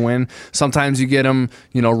after a big win. Sometimes you get him,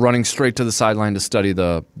 running straight to the sideline to study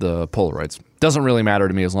the Polaroids. Doesn't really matter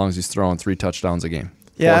to me as long as he's throwing 3 touchdowns a game.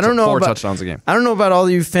 Yeah, I don't know 4 touchdowns a game. I don't know about all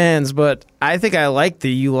you fans, but I think I like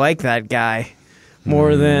you like that guy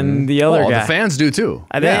more than the other guy. The fans do too.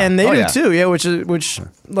 And they do too. Yeah, which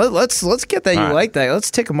let's get that you like that.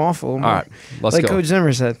 Let's tick them off a little more. All right, let's go. Like Coach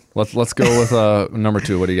Zimmer said. Let's go with number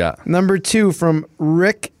 2. What do you got? Number 2 from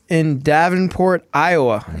Rick in Davenport,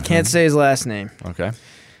 Iowa. I can't say his last name. Okay.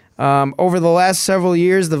 Over the last several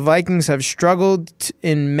years, the Vikings have struggled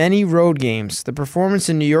in many road games. The performance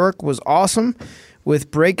in New York was awesome,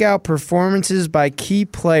 with breakout performances by key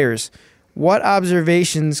players. What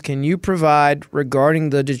observations can you provide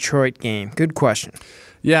regarding the Detroit game? Good question.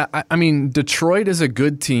 Yeah, I mean, Detroit is a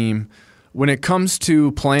good team. When it comes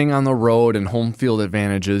to playing on the road and home field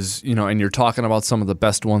advantages, and you're talking about some of the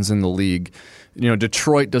best ones in the league,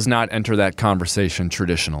 Detroit does not enter that conversation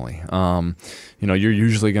traditionally. You're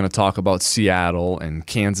usually going to talk about Seattle and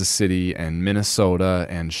Kansas City and Minnesota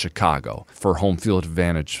and Chicago for home field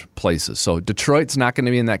advantage places. So Detroit's not going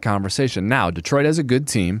to be in that conversation. Now, Detroit has a good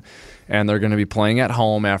team, and they're going to be playing at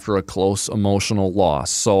home after a close emotional loss.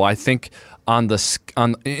 So I think in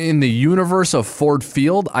the universe of Ford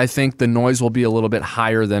Field, I think the noise will be a little bit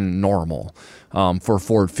higher than normal for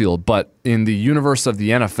Ford Field. But in the universe of the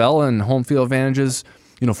NFL and home field advantages,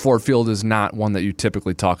 Ford Field is not one that you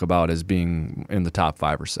typically talk about as being in the top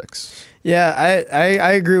 5 or 6. Yeah,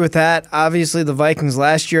 I agree with that. Obviously, the Vikings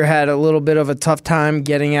last year had a little bit of a tough time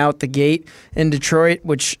getting out the gate in Detroit,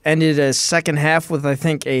 which ended a second half with, I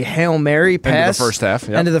think, a Hail Mary pass. End of the first half,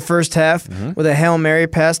 yep. End of the first half with a Hail Mary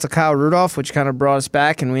pass to Kyle Rudolph, which kind of brought us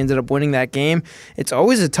back, and we ended up winning that game. It's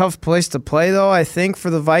always a tough place to play, though, I think,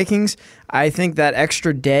 for the Vikings. I think that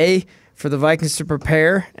extra day for the Vikings to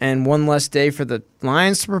prepare and one less day for the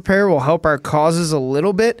Lions to prepare will help our causes a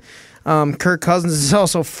little bit. Kirk Cousins is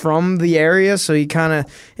also from the area, so he kind of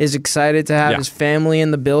is excited to have his family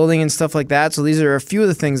in the building and stuff like that. So these are a few of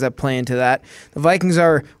the things that play into that. The Vikings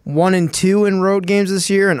are 1-2 in road games this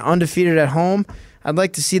year and undefeated at home. I'd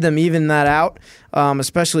like to see them even that out,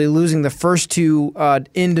 especially losing the first 2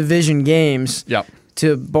 in-division games. Yep.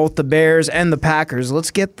 To both the Bears and the Packers.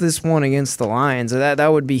 Let's get this one against the Lions. That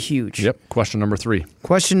would be huge. Yep. Question number 3.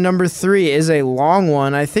 Question number 3 is a long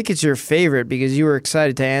one. I think it's your favorite because you were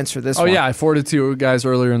excited to answer this one. Oh, yeah. I forwarded to you guys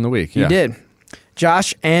earlier in the week. You did.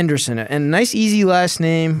 Josh Anderson. And a nice, easy last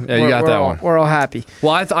name. Yeah, you got that one. We're all happy.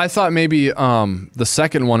 Well, I thought maybe the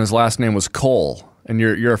second one, his last name was Cole. And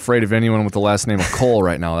you're afraid of anyone with the last name of Cole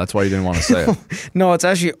right now. That's why you didn't want to say it. No, it's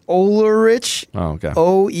actually Olerich. Oh, okay.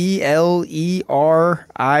 Oelerich.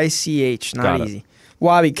 Not easy.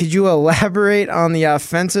 Wabi, could you elaborate on the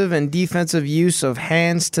offensive and defensive use of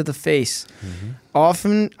hands to the face?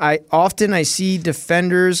 Often I see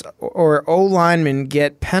defenders or O-linemen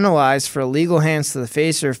get penalized for illegal hands to the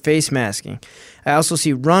face or face masking. I also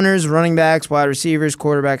see runners, running backs, wide receivers,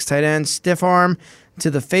 quarterbacks, tight ends, stiff arm to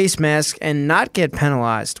the face mask and not get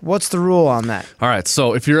penalized. What's the rule on that? All right,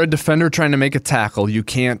 so if you're a defender trying to make a tackle, you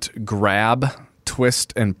can't grab,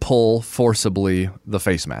 twist, and pull forcibly the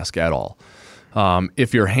face mask at all.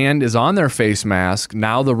 If your hand is on their face mask,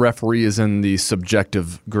 now the referee is in the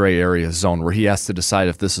subjective gray area zone where he has to decide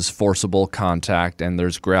if this is forcible contact and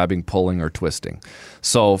there's grabbing, pulling, or twisting.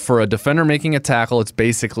 So for a defender making a tackle, it's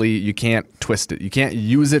basically you can't twist it. You can't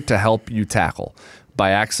use it to help you tackle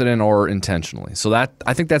by accident or intentionally. So that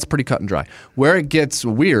I think that's pretty cut and dry. Where it gets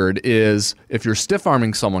weird is if you're stiff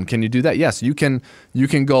arming someone, can you do that? Yes, you can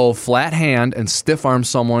go flat hand and stiff arm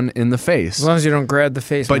someone in the face. As long as you don't grab the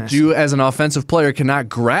face mask. But you as an offensive player cannot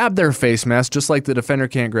grab their face mask just like the defender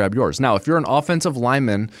can't grab yours. Now, if you're an offensive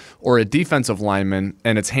lineman or a defensive lineman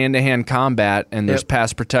and it's hand-to-hand combat and there's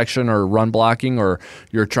pass protection or run blocking or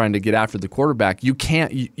you're trying to get after the quarterback, you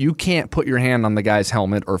can't put your hand on the guy's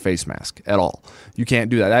helmet or face mask at all. You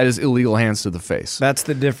can't do that. That is illegal hands to the face. That's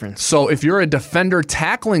the difference. So if you're a defender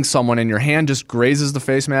tackling someone and your hand just grazes the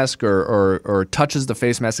face mask or touches the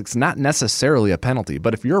face mask, it's not necessarily a penalty.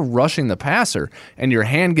 But if you're rushing the passer and your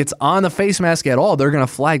hand gets on the face mask at all, they're going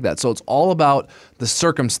to flag that. So it's all about the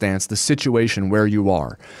circumstance, the situation where you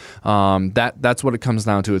are. That's what it comes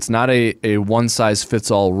down to. It's not a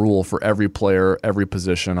one-size-fits-all rule for every player, every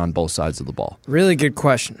position on both sides of the ball. Really good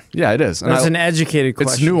question. Yeah, it is. That's an educated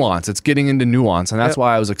question. It's nuance. It's getting into nuance, and that's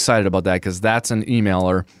why I was excited about that because that's an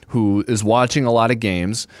emailer who is watching a lot of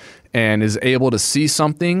games and is able to see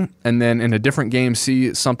something and then in a different game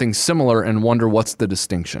see something similar and wonder what's the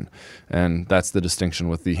distinction. And that's the distinction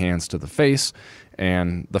with the hands to the face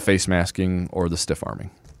and the face masking or the stiff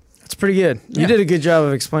arming. That's pretty good. You did a good job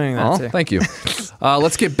of explaining that, too. Thank you.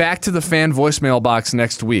 Let's get back to the fan voicemail box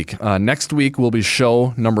next week. Next week will be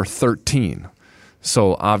show number 13.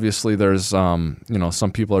 So obviously there's,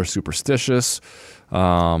 some people are superstitious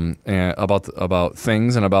and about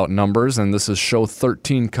things and about numbers, and this is show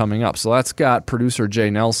 13 coming up. So that's got producer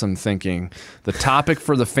Jay Nelson thinking the topic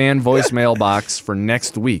for the fan voicemail box for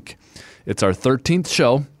next week. It's our 13th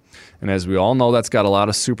show, and as we all know, that's got a lot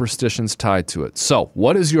of superstitions tied to it. So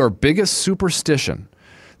what is your biggest superstition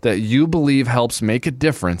that you believe helps make a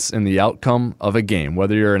difference in the outcome of a game,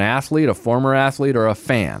 whether you're an athlete, a former athlete, or a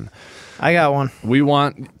fan? I got one. We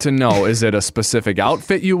want to know, is it a specific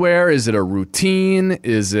outfit you wear? Is it a routine?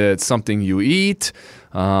 Is it something you eat?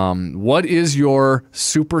 What is your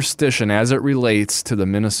superstition as it relates to the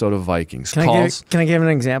Minnesota Vikings? Can I give an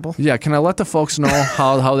example? Yeah, can I let the folks know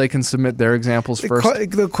how they can submit their examples first?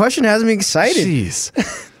 The question has me excited. Jeez.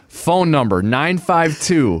 Phone number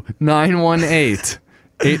 952-918.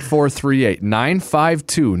 8438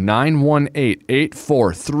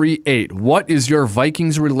 952-918-8438. What is your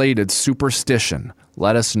Vikings-related superstition?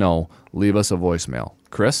 Let us know. Leave us a voicemail.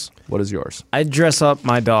 Chris, what is yours? I dress up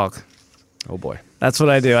my dog. Oh, boy. That's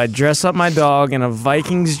what I do. I dress up my dog in a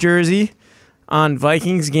Vikings jersey on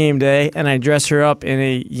Vikings game day, and I dress her up in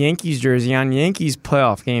a Yankees jersey on Yankees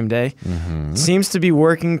playoff game day. Mm-hmm. Seems to be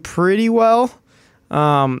working pretty well.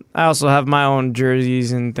 I also have my own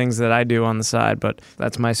jerseys and things that I do on the side, but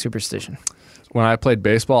that's my superstition. when I played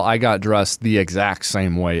baseball, I got dressed the exact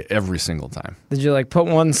same way every single time. Did you put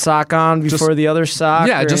one sock on before the other sock?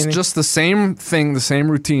 Yeah, or just anything? just the same thing, the same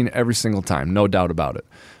routine every single time, no doubt about it.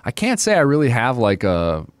 I can't say I really have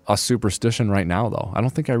a superstition right now, though. I don't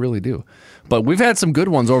think I really do. But we've had some good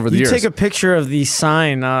ones over the years. You take a picture of the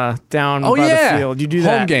sign down by the field. You do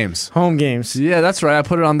that. Home games. Home games. Yeah, that's right. I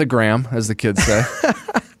put it on the gram, as the kids say.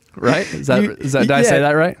 Right? Did I say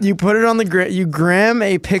that right? You put it on you gram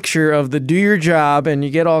a picture of the do your job, and you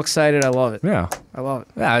get all excited. I love it. Yeah. I love it.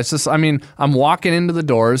 Yeah, it's just, I'm walking into the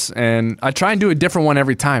doors, and I try and do a different one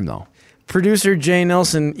every time, though. Producer Jay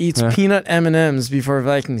Nelson eats peanut M&Ms before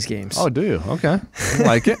Vikings games. Oh, do you? Okay. I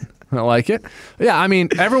like it. I like it. Yeah,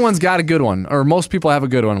 everyone's got a good one, or most people have a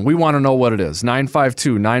good one. We want to know what it is.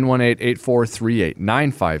 952-918-8438.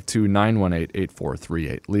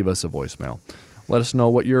 952-918-8438. Leave us a voicemail. Let us know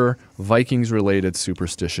what your Vikings-related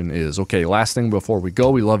superstition is. Okay, last thing before we go,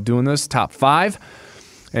 we love doing this, top 5.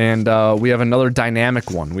 And we have another dynamic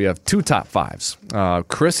one. We have 2 top 5s.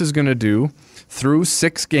 Chris is going to do, through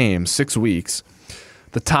 6 games, 6 weeks,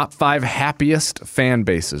 the top 5 happiest fan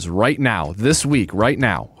bases right now, this week, right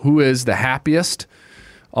now. Who is the happiest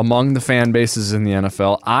among the fan bases in the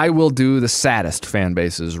NFL? I will do the saddest fan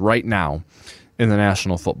bases right now in the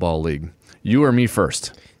National Football League. You or me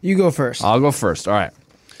first? You go first. I'll go first. All right.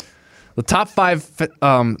 The top 5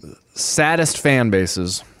 saddest fan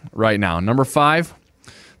bases right now. Number 5,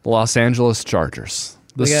 the Los Angeles Chargers.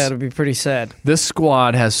 They got to be pretty sad. This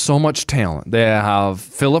squad has so much talent. They have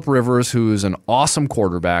Phillip Rivers, who's an awesome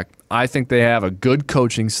quarterback. I think they have a good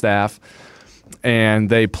coaching staff, and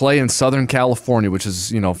they play in Southern California, which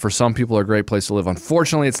is, for some people a great place to live.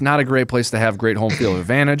 Unfortunately, it's not a great place to have great home field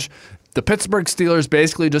advantage. The Pittsburgh Steelers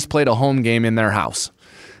basically just played a home game in their house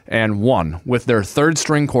and won with their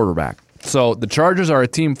 3rd-string quarterback. So the Chargers are a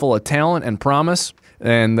team full of talent and promise,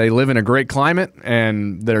 and they live in a great climate,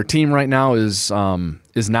 and their team right now is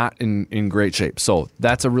not in great shape. So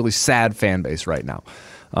that's a really sad fan base right now.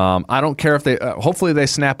 I don't care if they hopefully they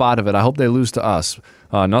snap out of it. I hope they lose to us.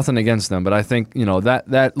 Nothing against them, but I think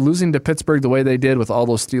that losing to Pittsburgh the way they did with all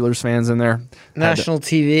those Steelers fans in there, national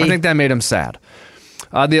TV. I think that made them sad.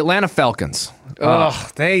 The Atlanta Falcons.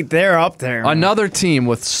 They're up there. Another team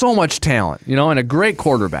with so much talent, and a great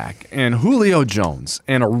quarterback, and Julio Jones,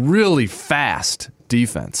 and a really fast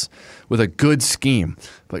defense with a good scheme.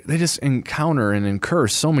 But they just encounter and incur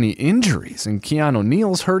so many injuries, and Keanu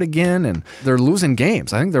Neal's hurt again, and they're losing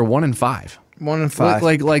games. I think they're 1-5.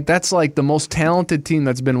 1-5. Like that's like the most talented team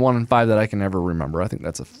that's been 1-5 that I can ever remember. I think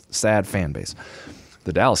that's a sad fan base.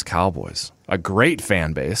 The Dallas Cowboys, a great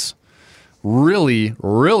fan base. Really,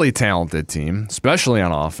 really talented team, especially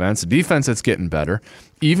on offense. Defense, it's getting better.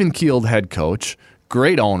 Even-keeled head coach.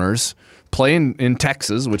 Great owners. Playing in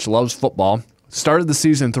Texas, which loves football. Started the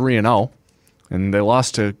season 3-0, and they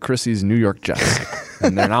lost to Chrissy's New York Jets.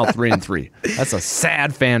 And they're now 3-3. That's a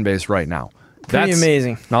sad fan base right now. Pretty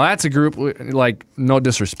amazing. Now, that's a group, no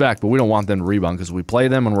disrespect, but we don't want them to rebound because we play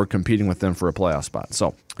them and we're competing with them for a playoff spot.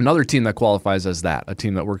 So another team that qualifies as that, a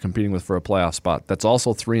team that we're competing with for a playoff spot, that's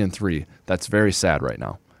also 3-3. That's very sad right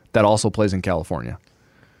now. That also plays in California.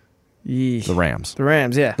 Yeesh. The Rams. The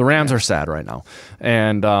Rams, yeah. The Rams are sad right now.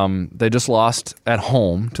 And they just lost at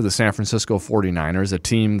home to the San Francisco 49ers, a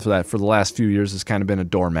team that for the last few years has kind of been a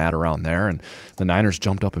doormat around there. And the Niners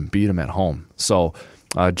jumped up and beat them at home. So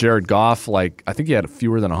Jared Goff, I think he had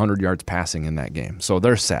fewer than 100 yards passing in that game. So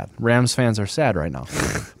they're sad. Rams fans are sad right now.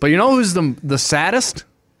 But you know who's the saddest?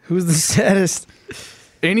 Who's the saddest?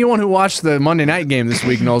 Anyone who watched the Monday night game this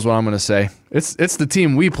week knows what I'm going to say. It's the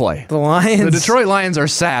team we play. The Lions. The Detroit Lions are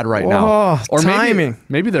sad right now. Or timing.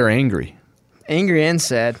 Maybe they're angry. Angry and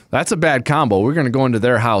sad. That's a bad combo. We're going to go into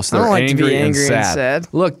their house. They're I don't like angry, to be angry and sad.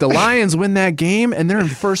 Look, the Lions win that game, and they're in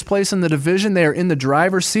first place in the division. They are in the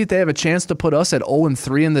driver's seat. They have a chance to put us at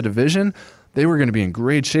 0-3 in the division. They were going to be in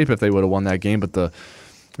great shape if they would have won that game, but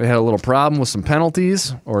they had a little problem with some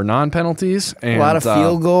penalties or non-penalties. And, a lot of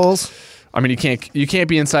field goals. I mean, you can't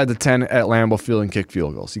be inside the 10 at Lambeau Field and kick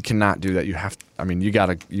field goals. You cannot do that. You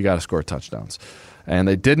gotta score touchdowns, and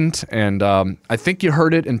they didn't. And I think you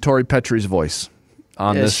heard it in Tori Petry's voice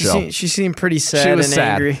on this show. She seemed pretty sad and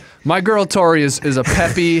angry. My girl Tori is a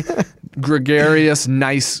peppy, gregarious,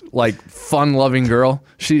 nice, fun-loving girl.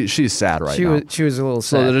 She's sad right now. She was a little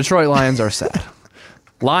sad. So the Detroit Lions are sad.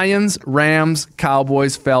 Lions, Rams,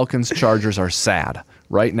 Cowboys, Falcons, Chargers are sad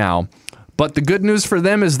right now. But the good news for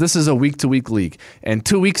them is this is a week-to-week league. And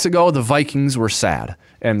 2 weeks ago, the Vikings were sad.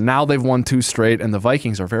 And now they've won 2 straight, and the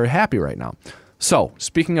Vikings are very happy right now. So,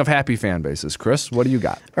 speaking of happy fan bases, Chris, what do you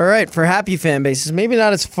got? All right, for happy fan bases, maybe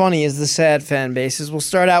not as funny as the sad fan bases. We'll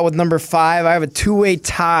start out with number 5. I have a two-way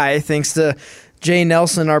tie, thanks to Jay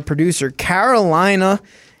Nelson, our producer. Carolina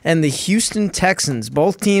and the Houston Texans.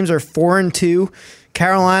 Both teams are 4-2.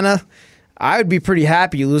 Carolina, I would be pretty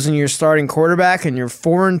happy losing your starting quarterback, and you're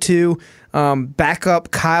 4-2. Backup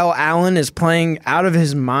Kyle Allen is playing out of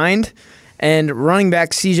his mind. And running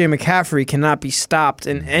back C.J. McCaffrey cannot be stopped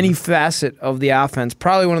in any facet of the offense.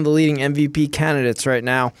 Probably one of the leading MVP candidates right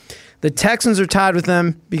now. The Texans are tied with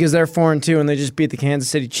them because they're 4-2 and they just beat the Kansas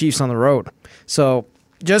City Chiefs on the road. So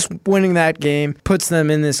just winning that game puts them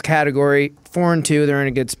in this category. 4-2, they're in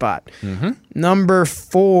a good spot. Number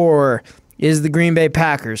 4 is the Green Bay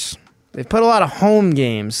Packers. They've put a lot of home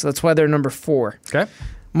games. That's why they're number 4. Okay.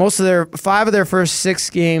 5 of their first 6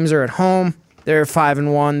 games are at home. They're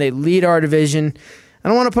 5-1. They lead our division. I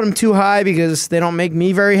don't want to put them too high because they don't make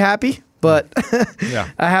me very happy, but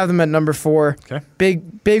I have them at number 4. Okay.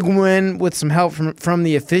 Big win with some help from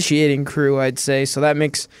the officiating crew, I'd say, so that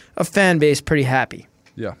makes a fan base pretty happy.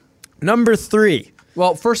 Yeah. Number 3.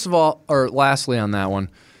 Well, first of all, or lastly on that one,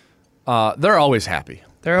 they're always happy.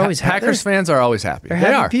 They're always happy. Packers fans are always happy. They're They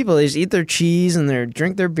happy are. people. They just eat their cheese and they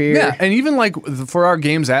drink their beer. Yeah, and even like for our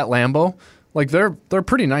games at Lambeau, like they're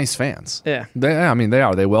pretty nice fans. Yeah. They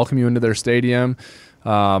are. They welcome you into their stadium,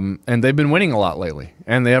 and they've been winning a lot lately,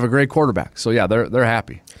 and they have a great quarterback. So yeah, they're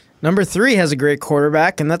happy. Number 3 has a great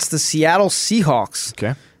quarterback, and that's the Seattle Seahawks.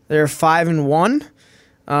 Okay. They're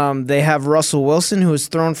 5-1. They have Russell Wilson, who has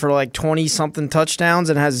thrown for like 20-something touchdowns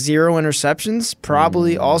and has 0 interceptions.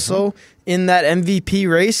 Probably also in that MVP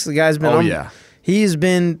race. The guy's been he's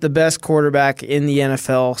been the best quarterback in the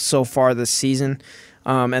NFL so far this season.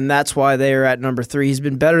 And that's why they are at number 3. He's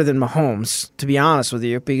been better than Mahomes, to be honest with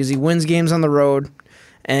you, because he wins games on the road,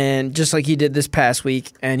 and just like he did this past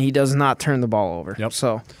week, and he does not turn the ball over. Yep.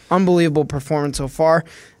 So, unbelievable performance so far.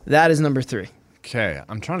 That is number 3. Okay,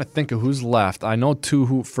 I'm trying to think of who's left. I know 2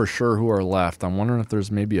 who are left. I'm wondering if there's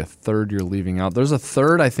maybe a third you're leaving out. There's a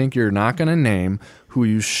third I think you're not going to name, who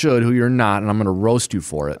you should, who you're not, and I'm going to roast you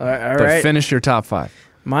for it. All but right. Finish your top 5.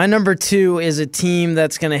 My number 2 is a team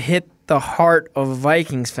that's going to hit the heart of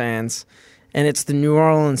Vikings fans, and it's the New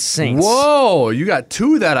Orleans Saints. Whoa, you got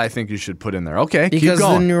 2 that I think you should put in there. Okay, Because keep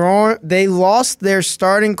going. they lost their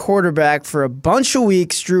starting quarterback for a bunch of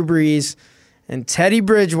weeks, Drew Brees, and Teddy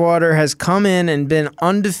Bridgewater has come in and been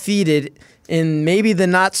undefeated in maybe the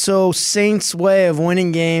not-so-Saints way of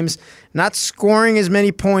winning games, not scoring as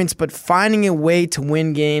many points, but finding a way to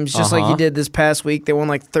win games, just like he did this past week. They won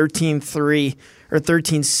like 13-3 or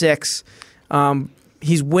 13-6.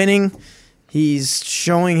 He's winning. He's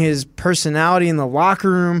showing his personality in the locker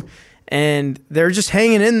room, and they're just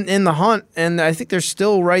hanging in the hunt. And I think they're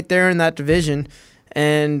still right there in that division.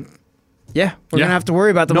 And yeah, we're gonna have to worry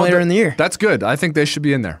about them later in the year. That's good. I think they should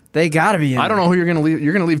be in there. They got to be in I don't know who you're gonna leave.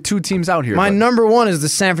 You're gonna leave 2 teams out here. My number 1 is the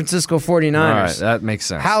San Francisco 49ers. All right, that makes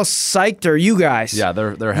sense. How psyched are you guys? Yeah,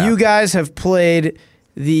 they're happy. You guys have played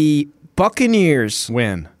the Buccaneers,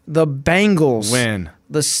 Win. the Bengals, Win.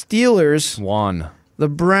 the Steelers, Won. the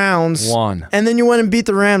Browns, Won. and then you went and beat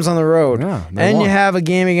the Rams on the road. Yeah, they and won. you have a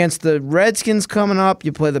game against the Redskins coming up.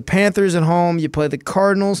 You play the Panthers at home. You play the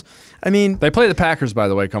Cardinals. I mean, They play the Packers, by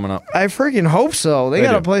the way, coming up. I freaking hope so. They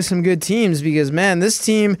got to do. play some good teams because, man, this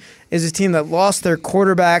team is a team that lost their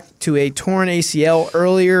quarterback to a torn ACL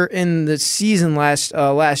earlier in the season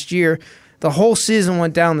last year. The whole season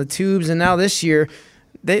went down the tubes, and now this year,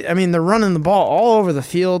 they're running the ball all over the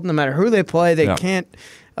field. No matter who they play, they can't.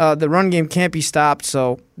 The run game can't be stopped.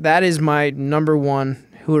 So that is my number 1.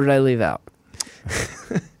 Who did I leave out?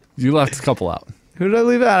 You left a couple out. Who did I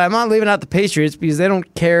leave out? I'm not leaving out the Patriots because they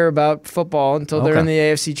don't care about football until they're in the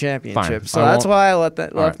AFC Championship. Fine. So I that's won't- why I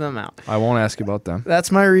left them out. I won't ask you about them.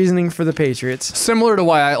 That's my reasoning for the Patriots. Similar to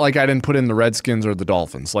why I didn't put in the Redskins or the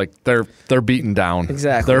Dolphins. Like they're beaten down.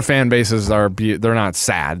 Exactly. Their fan bases they're not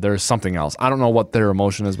sad. There's something else. I don't know what their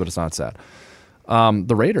emotion is, but it's not sad.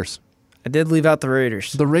 The Raiders. I did leave out the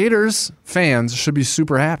Raiders. The Raiders fans should be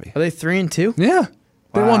super happy. Are they 3-2? Yeah.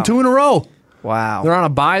 They Wow. won 2 in a row. Wow. They're on a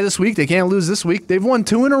bye this week. They can't lose this week. They've won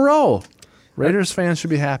 2 in a row. Raiders fans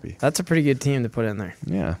should be happy. That's a pretty good team to put in there.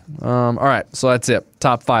 Yeah. All right. So that's it.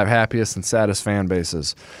 Top 5 happiest and saddest fan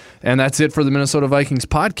bases. And that's it for the Minnesota Vikings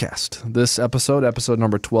podcast. This episode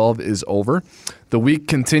number 12, is over. The week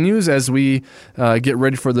continues as we get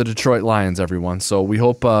ready for the Detroit Lions, everyone. So we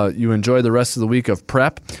hope you enjoy the rest of the week of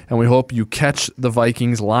prep, and we hope you catch the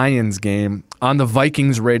Vikings-Lions game on the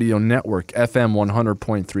Vikings Radio Network, FM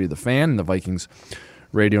 100.3 The Fan, and the Vikings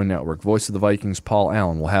Radio Network. Voice of the Vikings, Paul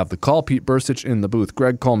Allen, will have the call. Pete Bursich in the booth.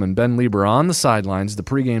 Greg Coleman, Ben Lieber on the sidelines. The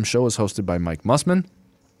pregame show is hosted by Mike Mussman,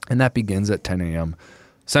 and that begins at 10 a.m.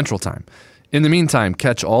 Central Time. In the meantime,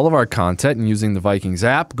 catch all of our content using the Vikings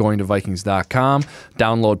app, going to Vikings.com.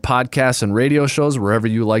 Download podcasts and radio shows wherever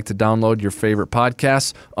you like to download your favorite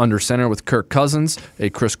podcasts. Under Center with Kirk Cousins, a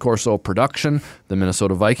Chris Corso production. The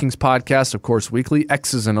Minnesota Vikings podcast, of course, weekly.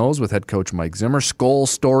 X's and O's with head coach Mike Zimmer. Skol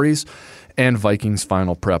Stories and Vikings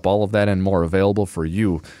Final Prep. All of that and more available for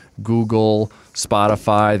you. Google,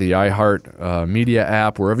 Spotify, the iHeart Media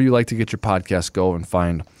app, wherever you like to get your podcasts, go and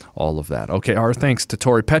find all of that. Okay, our thanks to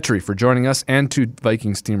Tori Petry for joining us and to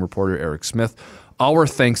Vikings team reporter Eric Smith. Our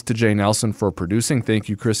thanks to Jay Nelson for producing. Thank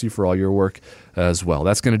you, Chrissy, for all your work as well.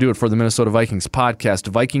 That's going to do it for the Minnesota Vikings podcast.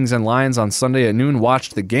 Vikings and Lions on Sunday at noon. Watch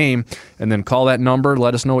the game and then call that number.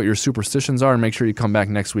 Let us know what your superstitions are and make sure you come back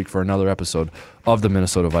next week for another episode of the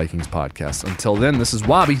Minnesota Vikings podcast. Until then, this is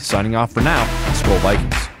Wabi signing off for now. Skol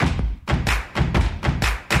Vikings.